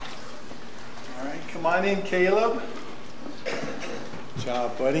Come on in, Caleb. Good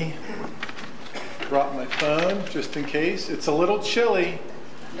job, buddy. Brought my phone just in case. It's a little chilly.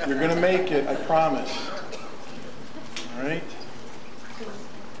 You're going to make it, I promise. All right.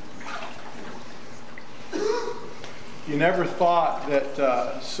 You never thought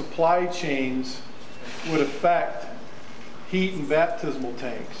that supply chains would affect heat and baptismal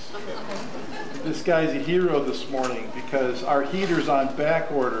tanks. This guy's a hero this morning because our heater's on back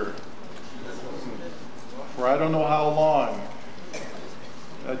order for I don't know how long.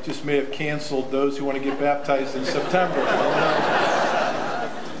 That just may have canceled those who want to get baptized in September.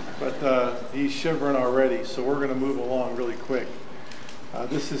 But he's shivering already, so we're going to move along really quick.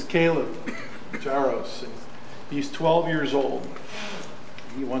 This is Caleb Jaros, and he's 12 years old.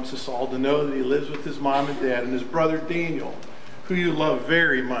 He wants us all to know that he lives with his mom and dad and his brother Daniel, who you love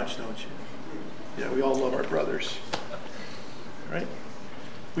very much, don't you? Yeah, we all love our brothers. Right?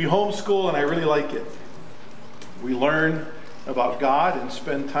 We homeschool, and I really like it. We learn about God and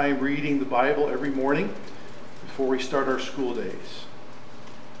spend time reading the Bible every morning before we start our school days.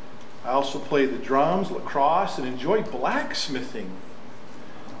 I also play the drums, lacrosse, and enjoy blacksmithing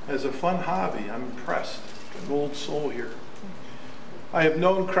as a fun hobby. I'm impressed. An old soul here. I have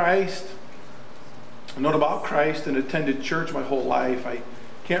known about Christ and attended church my whole life. I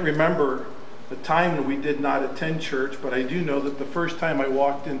can't remember the time when we did not attend church, but I do know that the first time I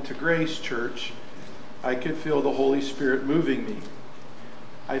walked into Grace Church, I could feel the Holy Spirit moving me.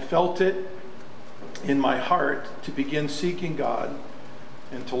 I felt it in my heart to begin seeking God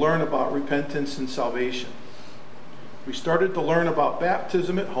and to learn about repentance and salvation. We started to learn about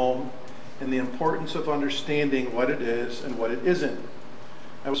baptism at home and the importance of understanding what it is and what it isn't.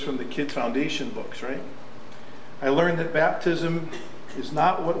 That was from the Kid Foundation books, right? I learned that baptism is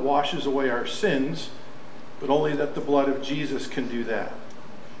not what washes away our sins, but only that the blood of Jesus can do that.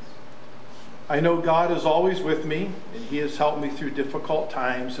 I know God is always with me, and He has helped me through difficult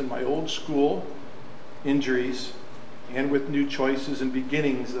times in my old school, injuries, and with new choices and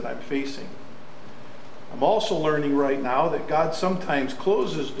beginnings that I'm facing. I'm also learning right now that God sometimes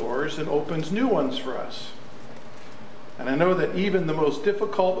closes doors and opens new ones for us. And I know that even the most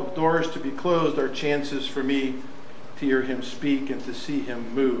difficult of doors to be closed are chances for me to hear Him speak and to see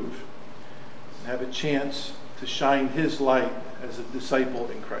Him move, and have a chance to shine His light as a disciple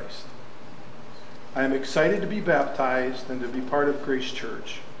in Christ. I am excited to be baptized and to be part of Grace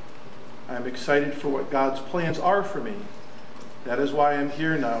Church. I am excited for what God's plans are for me. That is why I'm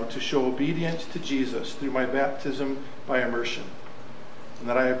here now, to show obedience to Jesus through my baptism by immersion, and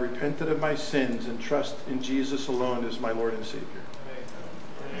that I have repented of my sins and trust in Jesus alone as my Lord and Savior.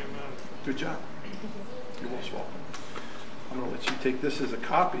 Amen. Good job. You're most welcome. I'm going to let you take this as a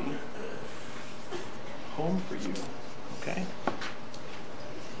copy home for you. Okay?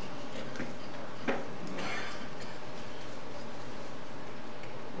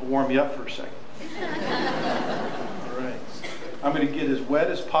 I'll warm you up for a second. All right. I'm going to get as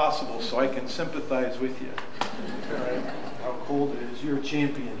wet as possible so I can sympathize with you. All right. How cold it is. You're a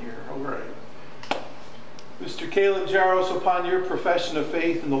champion here. All right. Mr. Caleb Jaros, upon your profession of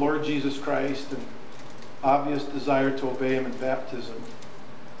faith in the Lord Jesus Christ and obvious desire to obey Him in baptism,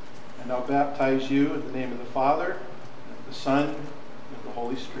 I now baptize you in the name of the Father, and the Son, and the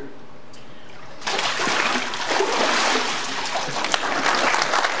Holy Spirit.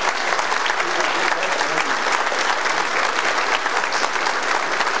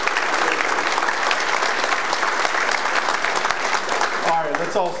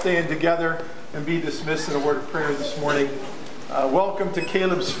 Let's all stand together and be dismissed in a word of prayer this morning. Welcome to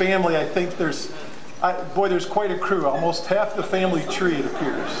Caleb's family. I think there's quite a crew. Almost half the family tree, it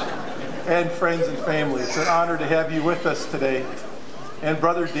appears. And friends and family. It's an honor to have you with us today. And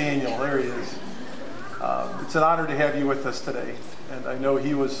Brother Daniel, there he is. It's an honor to have you with us today. And I know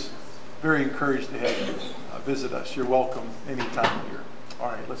he was very encouraged to have you visit us. You're welcome anytime here. All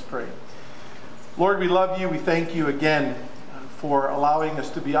right, let's pray. Lord, we love you. We thank you again for allowing us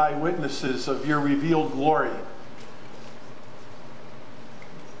to be eyewitnesses of your revealed glory.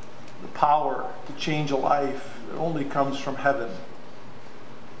 The power to change a life that only comes from heaven.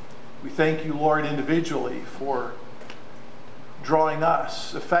 We thank you, Lord, individually for drawing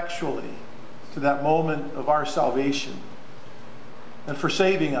us effectually to that moment of our salvation, and for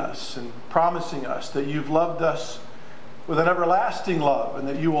saving us and promising us that you've loved us with an everlasting love and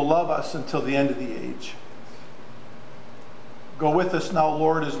that you will love us until the end of the age. Go with us now,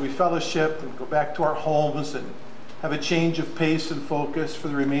 Lord, as we fellowship and go back to our homes and have a change of pace and focus for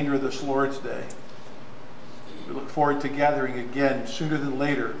the remainder of this Lord's Day. We look forward to gathering again sooner than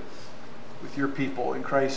later with your people in Christ.